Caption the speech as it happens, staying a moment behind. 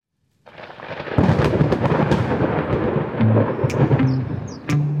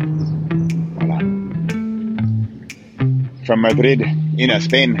From Madrid, in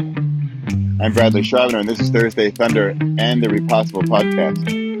Spain, I'm Bradley Schravner, and this is Thursday Thunder and the Repossible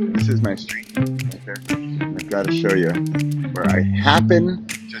Podcast. This is my street right there. I've got to show you where I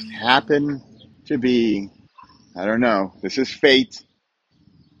just happen to be. I don't know. This is fate.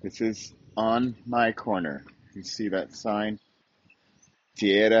 This is on my corner. You see that sign?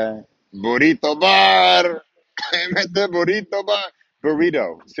 Tierra Burrito Bar. I'm at the Burrito Bar.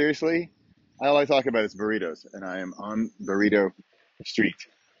 Burrito. Seriously? All I talk about is burritos, and I am on Burrito Street.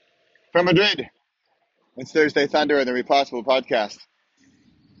 From Madrid, it's Thursday Thunder and the Repossible Podcast.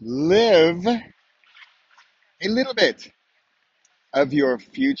 Live a little bit of your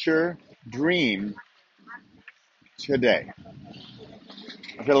future dream today.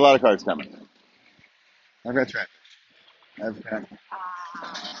 I've got a lot of cards coming. I've got traffic. I've got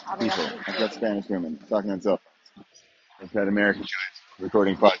people. I've got Spanish women talking on cell phones. I've got American guys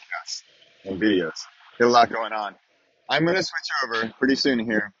recording podcasts and videos. Got a lot going on. I'm going to switch over pretty soon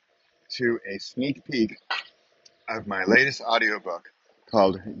here to a sneak peek of my latest audiobook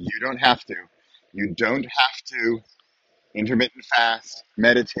called You Don't Have to. You don't have to intermittent fast,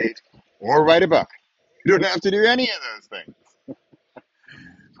 meditate, or write a book. You don't have to do any of those things.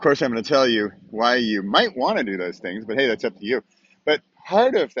 Of course, I'm going to tell you why you might want to do those things, but hey, that's up to you. But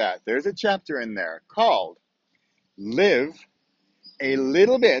part of that, there's a chapter in there called Live a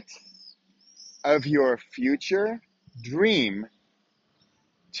Little Bit of Your Future Dream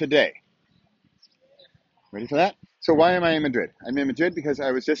Today. Ready for that? So why am I in Madrid? I'm in Madrid because I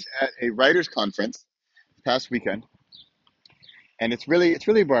was just at a writers' conference past weekend. And it's really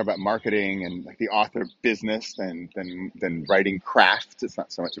more about marketing and like the author business than writing craft. It's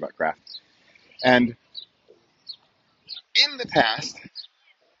not so much about craft. And in the past,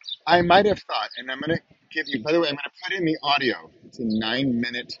 I might have thought, and I'm going to give you, by the way, I'm going to put in the audio. It's a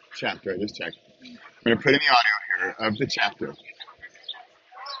 9-minute chapter. I just checked. I'm going to put in the audio here of the chapter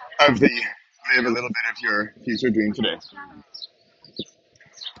of the Live a Little Bit of Your Future Dream Today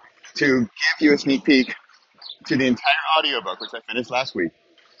to give you a sneak peek to the entire audiobook, which I finished last week.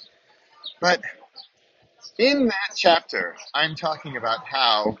 But in that chapter, I'm talking about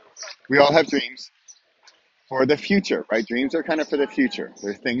how we all have dreams for the future, right? Dreams are kind of for the future.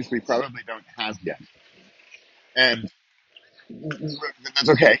 They're things we probably don't have yet. And that's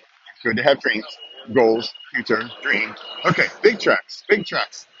okay. It's good to have dreams, goals, future, dream. Okay, big trucks, big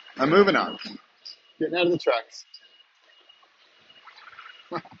trucks. I'm moving on. Getting out of the trucks.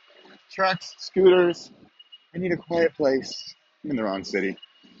 Trucks, scooters. I need a quiet place. I'm in the wrong city.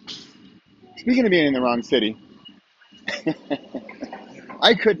 Speaking of being in the wrong city,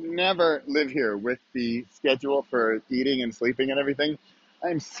 I could never live here with the schedule for eating and sleeping and everything.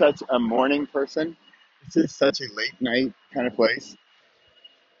 I'm such a morning person. This is such a late night kind of place.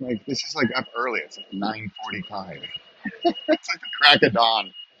 Like, this is like up early. It's like 9:45. It's like the crack of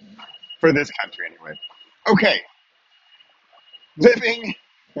dawn for this country anyway. Okay, living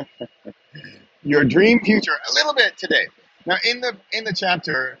your dream future a little bit today. Now, in the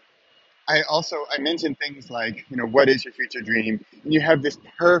chapter, I mentioned things like, what is your future dream? And you have this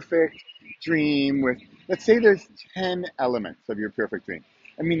perfect dream with, let's say there's 10 elements of your perfect dream.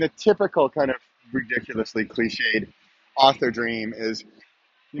 I mean, the typical kind of ridiculously cliched author dream is,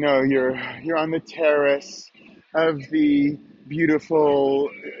 you're on the terrace of the beautiful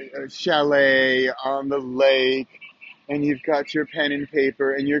chalet on the lake, and you've got your pen and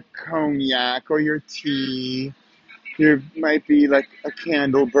paper and your cognac or your tea. There might be like a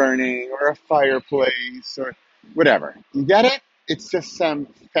candle burning or a fireplace or whatever. You get it? It's just some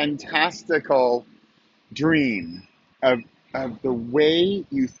fantastical dream of, of the way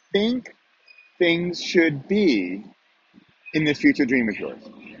you think things should be in this future dream of yours.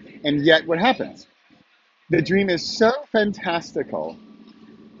 And yet what happens? The dream is so fantastical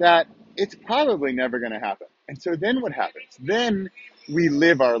that it's probably never going to happen. And so then what happens? Then we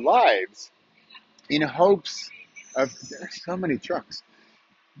live our lives in hopes of, there are so many trucks,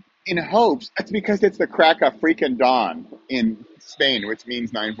 in hopes, that's because it's the crack of freaking dawn in Spain, which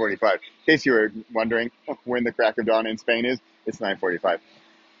means 9:45. In case you were wondering when the crack of dawn in Spain is, it's 9:45.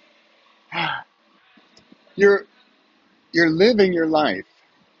 You're living your life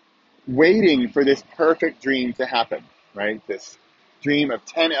waiting for this perfect dream to happen, right? This dream of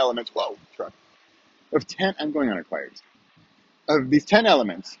 10 elements, whoa, truck, of 10, I'm going on a quiet, of these 10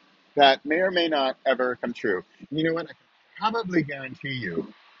 elements that may or may not ever come true. And you know what? I can probably guarantee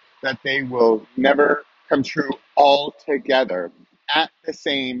you that they will never come true all together at the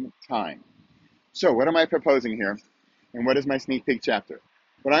same time. So what am I proposing here? And what is my sneak peek chapter?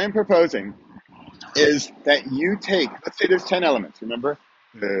 What I am proposing is that you take, let's say there's 10 elements, remember?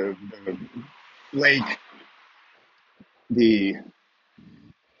 The lake, the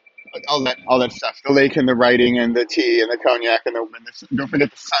all that stuff, the lake and the writing and the tea and the cognac and don't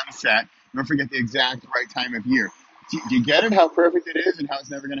forget the sunset. Don't forget the exact right time of year. Do you get it? How perfect it is and how it's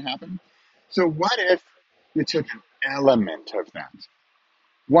never going to happen. So what if you took an element of that,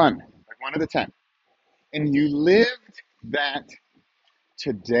 one of the 10, and you lived that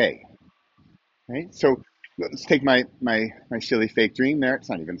today, right? So let's take my silly fake dream there. It's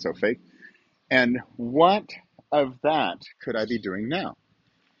not even so fake. And what of that could I be doing now?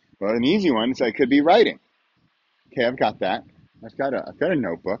 Well, an easy one is I could be writing. Okay, I've got that. I've got a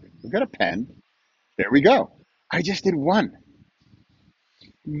notebook. I've got a pen. There we go. I just did one.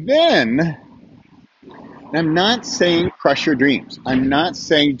 Then I'm not saying crush your dreams. I'm not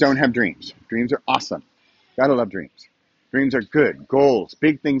saying don't have dreams. Dreams are awesome. Gotta love dreams. Dreams are good. Goals,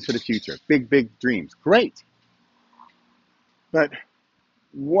 big things for the future. Big dreams. Great. But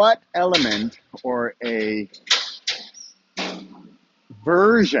what element or a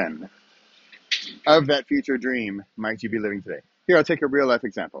version of that future dream might you be living today? Here, I'll take a real life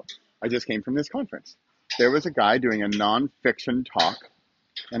example. I just came from this conference. There was a guy doing a nonfiction talk,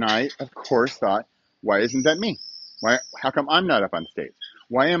 and I, of course, thought, why isn't that me? How come I'm not up on stage?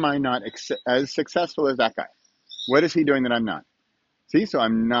 Why am I not as successful as that guy? What is he doing that I'm not? See, so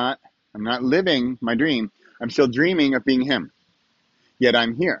I'm not living my dream. I'm still dreaming of being him. Yet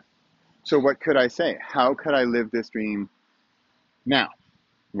I'm here. So what could I say? How could I live this dream now?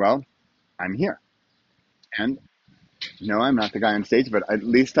 Well, I'm here. And no, I'm not the guy on stage, but at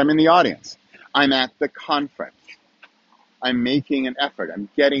least I'm in the audience. I'm at the conference. I'm making an effort. I'm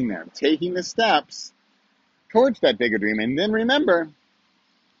getting there. I'm taking the steps towards that bigger dream. And then remember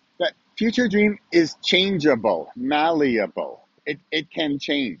that future dream is changeable, malleable. It can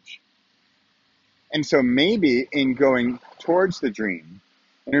change. And so maybe in going towards the dream,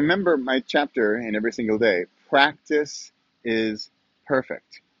 and remember my chapter in Every Single Day, practice is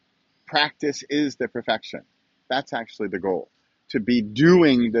perfect. Practice is the perfection. That's actually the goal, to be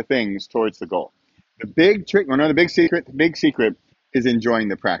doing the things towards the goal. The big trick, or no, the big secret is enjoying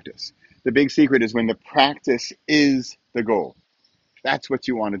the practice. The big secret is when the practice is the goal. That's what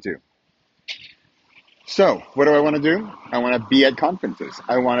you want to do. So, what do I want to do? I want to be at conferences.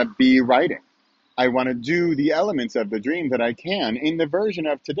 I want to be writing. I want to do the elements of the dream that I can in the version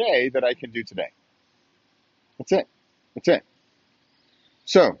of today that I can do today. That's it. That's it.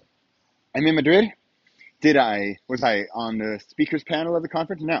 So, I'm in Madrid. Was I on the speakers panel of the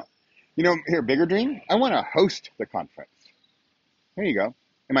conference? No. Here, bigger dream. I want to host the conference. There you go.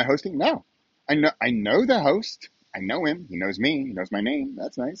 Am I hosting? No. I know the host. I know him. He knows me. He knows my name.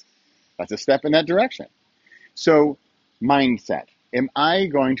 That's nice. That's a step in that direction. So, mindset. Am I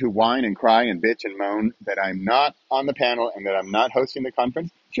going to whine and cry and bitch and moan that I'm not on the panel and that I'm not hosting the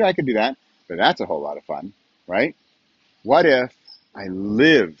conference? Sure, I could do that, but that's a whole lot of fun, right? What if I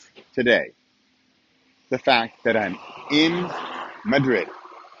live today the fact that I'm in Madrid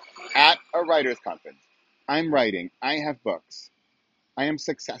at a writer's conference? I'm writing. I have books. I am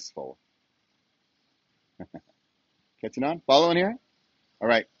successful. Catching on? Following here? All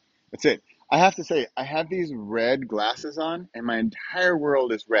right. That's it. I have to say, I have these red glasses on, and my entire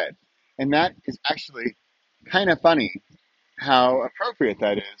world is red. And that is actually kind of funny how appropriate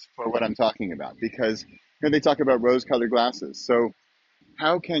that is for what I'm talking about. Because they talk about rose-colored glasses. So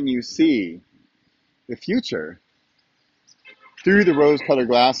how can you see the future through the rose-colored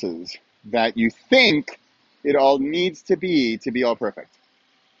glasses that you think it all needs to be all perfect,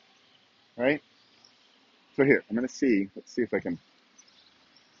 right? So here, I'm going to see. Let's see if I can.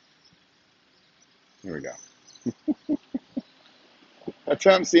 Here we go. That's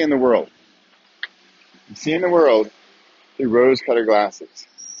how I'm seeing the world. I'm seeing the world through rose-colored glasses.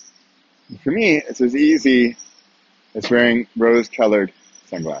 And for me, it's as easy as wearing rose-colored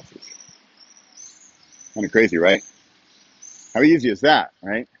sunglasses. Kind of crazy, right? How easy is that,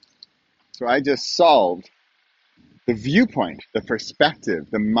 right? So I just solved the viewpoint, the perspective,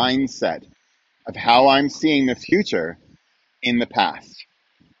 the mindset of how I'm seeing the future in the past.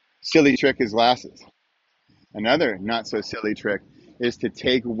 Silly trick is glasses. Another not so silly trick is to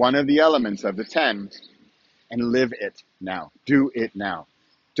take one of the elements of the 10 and live it now. Do it now.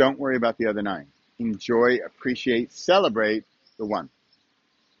 Don't worry about the other 9. Enjoy, appreciate, celebrate the one.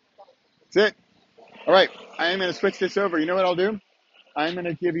 That's it. All right, I'm going to switch this over. You know what I'll do? I'm going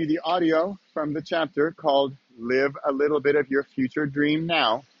to give you the audio from the chapter called Live a Little Bit of Your Future Dream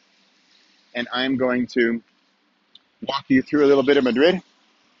Now. And I'm going to walk you through a little bit of Madrid.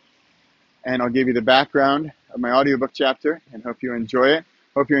 And I'll give you the background of my audiobook chapter and hope you enjoy it.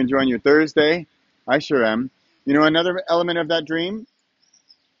 Hope you're enjoying your Thursday. I sure am. Another element of that dream,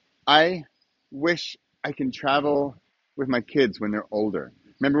 I wish I can travel with my kids when they're older.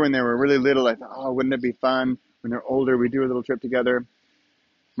 Remember when they were really little, I thought, oh, wouldn't it be fun when they're older, we do a little trip together.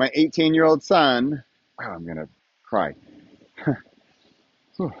 My 18-year-old son, oh, I'm going to cry.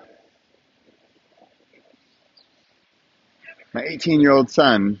 My 18-year-old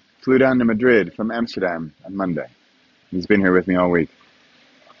son flew down to Madrid from Amsterdam on Monday. He's been here with me all week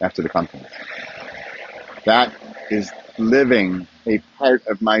after the conference. That is living a part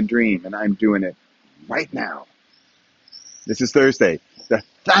of my dream, and I'm doing it right now. This is Thursday. The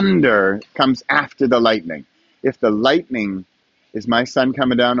thunder comes after the lightning. If the lightning is my son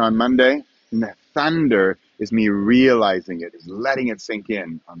coming down on Monday, then the thunder is me realizing it, is letting it sink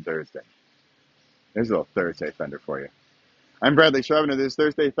in on Thursday. There's a little Thursday thunder for you. I'm Bradley Charbonneau. This is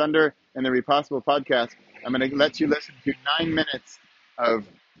Thursday Thunder and the Repossible podcast. I'm going to let you listen to 9 minutes of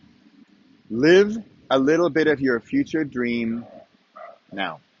live a little bit of your future dream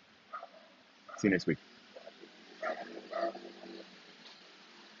now. See you next week.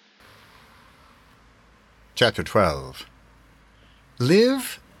 Chapter 12.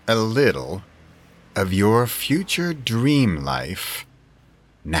 Live a little of your future dream life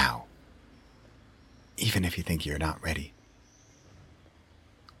now, even if you think you're not ready.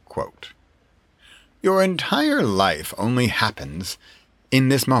 Quote, your entire life only happens in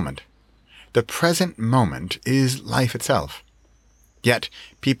this moment. The present moment is life itself. Yet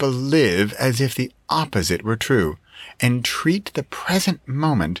people live as if the opposite were true, and treat the present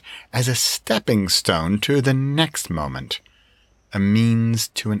moment as a stepping stone to the next moment, a means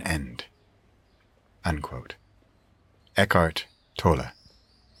to an end. Unquote. Eckhart Tolle.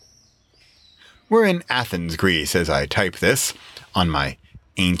 We're in Athens, Greece, as I type this on my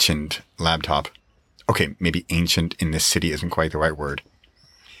ancient laptop. Okay, maybe ancient in this city isn't quite the right word.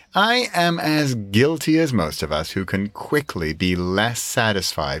 I am as guilty as most of us who can quickly be less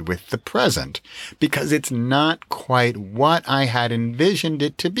satisfied with the present because it's not quite what I had envisioned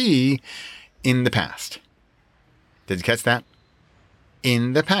it to be in the past. Did you catch that?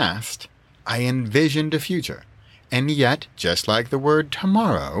 In the past, I envisioned a future, and yet, just like the word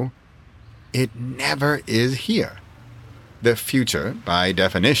tomorrow, it never is here. The future, by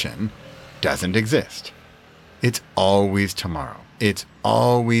definition, doesn't exist. It's always tomorrow. It's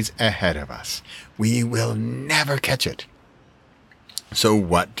always ahead of us. We will never catch it. So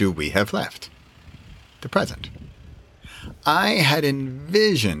what do we have left? The present. I had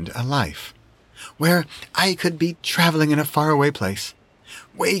envisioned a life where I could be traveling in a faraway place,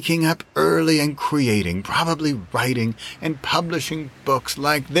 waking up early and creating, probably writing and publishing books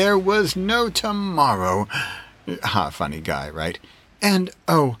like there was no tomorrow. Funny guy, right? And,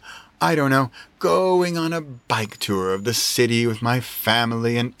 I don't know, going on a bike tour of the city with my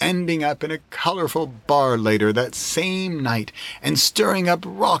family and ending up in a colorful bar later that same night and stirring up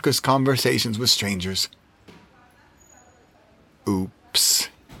raucous conversations with strangers. Oops.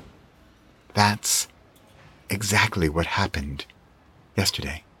 That's exactly what happened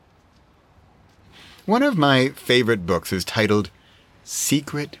yesterday. One of my favorite books is titled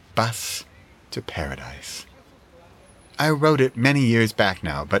Secret Bus to Paradise. I wrote it many years back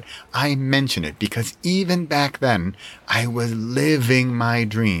now, but I mention it because even back then, I was living my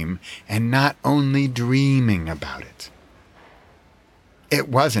dream and not only dreaming about it. It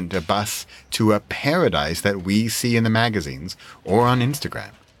wasn't a bus to a paradise that we see in the magazines or on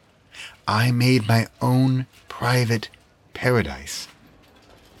Instagram. I made my own private paradise.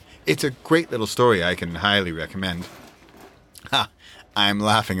 It's a great little story I can highly recommend. I'm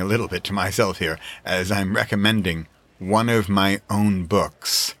laughing a little bit to myself here as I'm recommending one of my own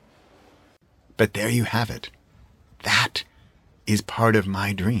books. But there you have it. That is part of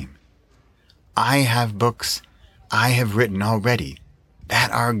my dream. I have books I have written already that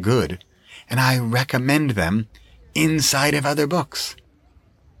are good, and I recommend them inside of other books.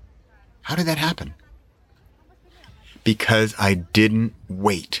 How did that happen? Because I didn't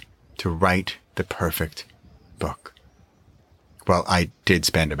wait to write the perfect book. Well, I did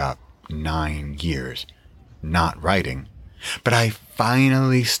spend about 9 years not writing, but I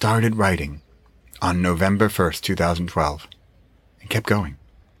finally started writing on November 1st, 2012, and kept going.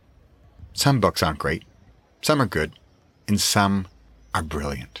 Some books aren't great, some are good, and some are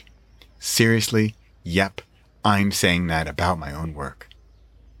brilliant. Seriously, yep, I'm saying that about my own work.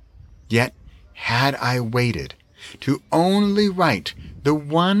 Yet, had I waited to only write the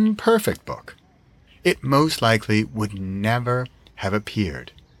one perfect book, it most likely would never have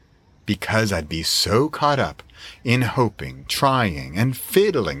appeared, because I'd be so caught up in hoping, trying, and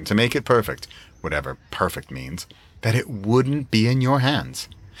fiddling to make it perfect, whatever perfect means, that it wouldn't be in your hands.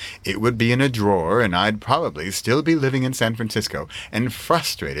 It would be in a drawer, and I'd probably still be living in San Francisco and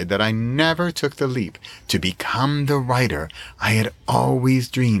frustrated that I never took the leap to become the writer I had always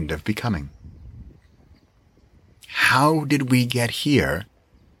dreamed of becoming. How did we get here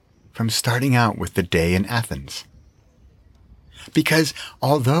from starting out with the day in Athens? Because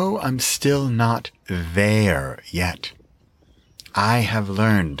although I'm still not there yet, I have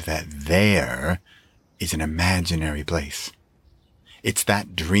learned that there is an imaginary place. It's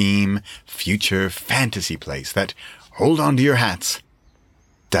that dream, future fantasy place that, hold on to your hats,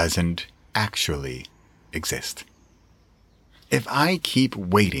 doesn't actually exist. If I keep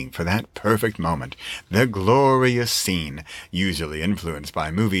waiting for that perfect moment, the glorious scene, usually influenced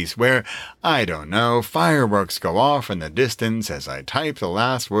by movies where, I don't know, fireworks go off in the distance as I type the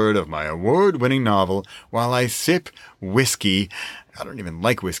last word of my award-winning novel while I sip whiskey, I don't even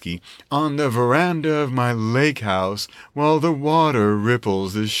like whiskey, on the veranda of my lake house while the water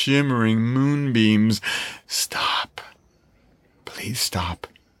ripples the shimmering moonbeams. Stop. Please stop.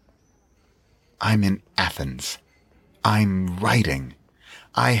 I'm in Athens. I'm writing.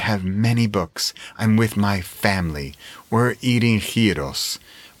 I have many books. I'm with my family. We're eating gyros.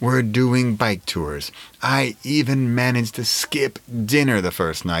 We're doing bike tours. I even managed to skip dinner the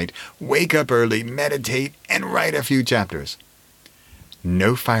first night, wake up early, meditate, and write a few chapters.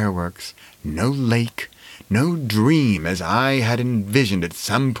 No fireworks, no lake, no dream as I had envisioned at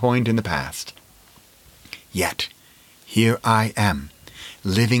some point in the past. Yet, here I am,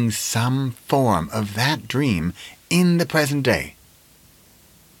 living some form of that dream in the present day.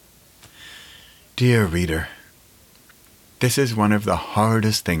 Dear reader, this is one of the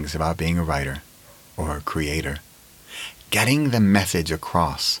hardest things about being a writer or a creator. Getting the message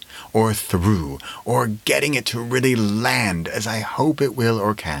across, or through, or getting it to really land as I hope it will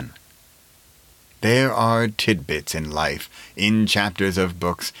or can. There are tidbits in life, in chapters of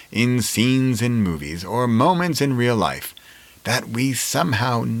books, in scenes in movies, or moments in real life that we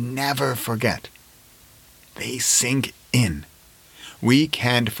somehow never forget. They sink in. We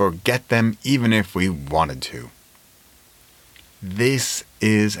can't forget them even if we wanted to. This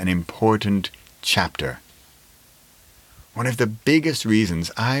is an important chapter. One of the biggest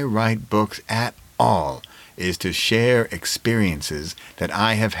reasons I write books at all is to share experiences that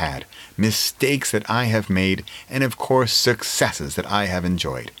I have had, mistakes that I have made, and of course successes that I have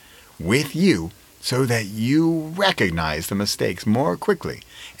enjoyed with you so that you recognize the mistakes more quickly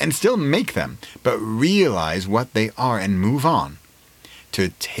and still make them, but realize what they are and move on. To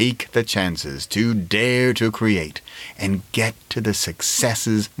take the chances, to dare to create, and get to the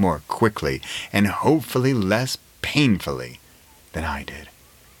successes more quickly and hopefully less painfully than I did.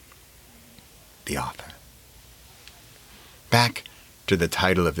 The author. Back to the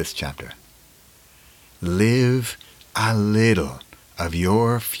title of this chapter. Live a little of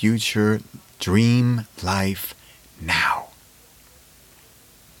your future dream life now.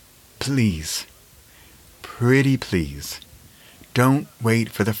 Please, pretty please, don't wait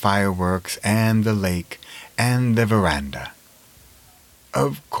for the fireworks and the lake and the veranda.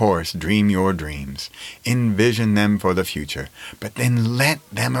 Of course, dream your dreams, envision them for the future, but then let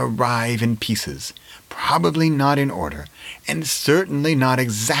them arrive in pieces, probably not in order, and certainly not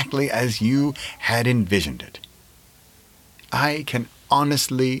exactly as you had envisioned it. I can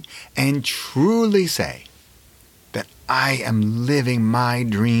honestly and truly say that I am living my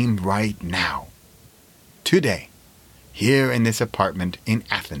dream right now, today, here in this apartment in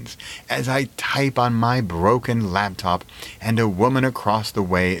Athens, as I type on my broken laptop and a woman across the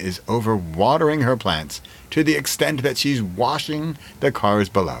way is overwatering her plants to the extent that she's washing the cars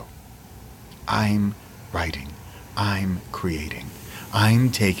below. I'm writing. I'm creating.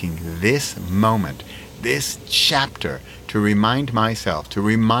 I'm taking this moment, this chapter, to remind myself, to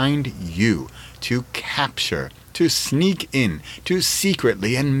remind you, to capture, to sneak in, to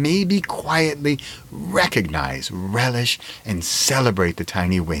secretly and maybe quietly recognize, relish, and celebrate the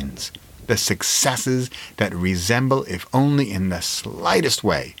tiny wins, the successes that resemble, if only in the slightest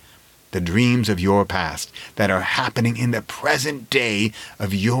way, the dreams of your past that are happening in the present day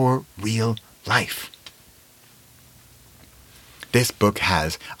of your real life. This book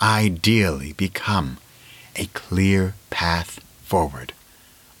has ideally become a clear path forward,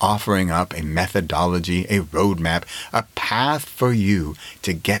 offering up a methodology, a roadmap, a path for you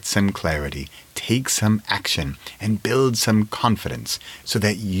to get some clarity, take some action, and build some confidence so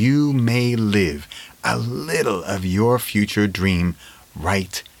that you may live a little of your future dream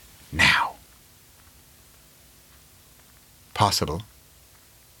right now. Possible.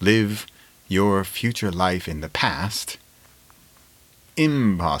 Live your future life in the past.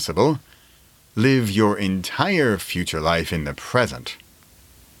 Impossible. Live your entire future life in the present.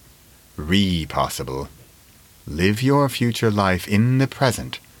 possible. Live your future life in the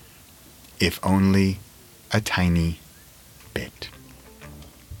present, if only a tiny bit.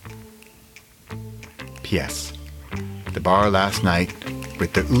 P.S. The bar last night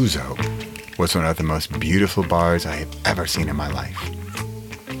with the ouzo was one of the most beautiful bars I have ever seen in my life.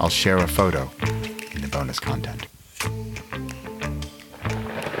 I'll share a photo in the bonus content.